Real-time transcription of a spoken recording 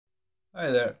Hi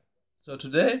there. So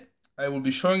today I will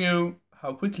be showing you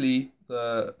how quickly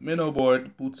the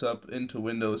MinnowBoard boots up into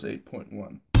Windows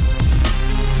 8.1.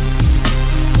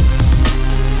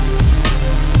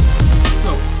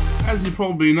 So, as you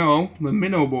probably know, the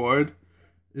MinnowBoard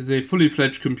is a fully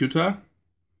fledged computer.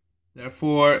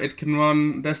 Therefore, it can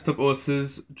run desktop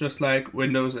OSs just like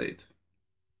Windows 8.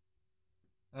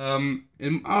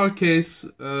 In our case,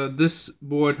 this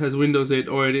board has Windows 8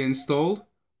 already installed.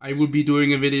 I will be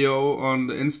doing a video on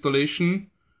the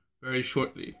installation very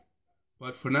shortly.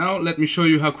 But for now, let me show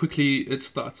you how quickly it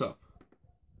starts up.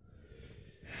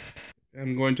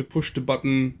 I'm going to push the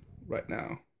button right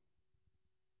now.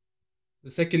 The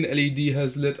second LED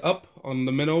has lit up on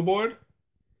the MinnowBoard,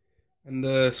 and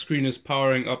the screen is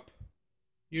powering up.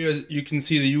 Here you can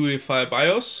see the UEFI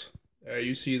BIOS. There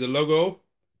you see the logo,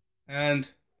 and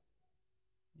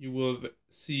you will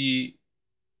see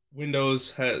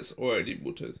Windows has already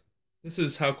booted. This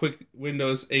is how quick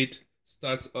Windows 8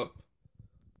 starts up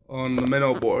on the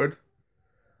MinnowBoard.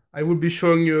 I will be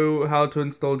showing you how to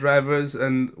install drivers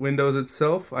and Windows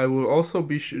itself. I will also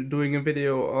be doing a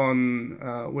video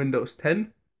on Windows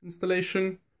 10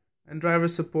 installation and driver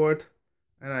support.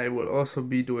 And I will also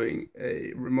be doing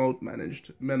a remote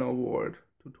managed MinnowBoard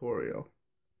tutorial.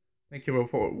 Thank you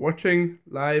for watching.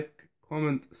 Like,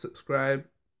 comment, subscribe,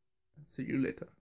 and see you later.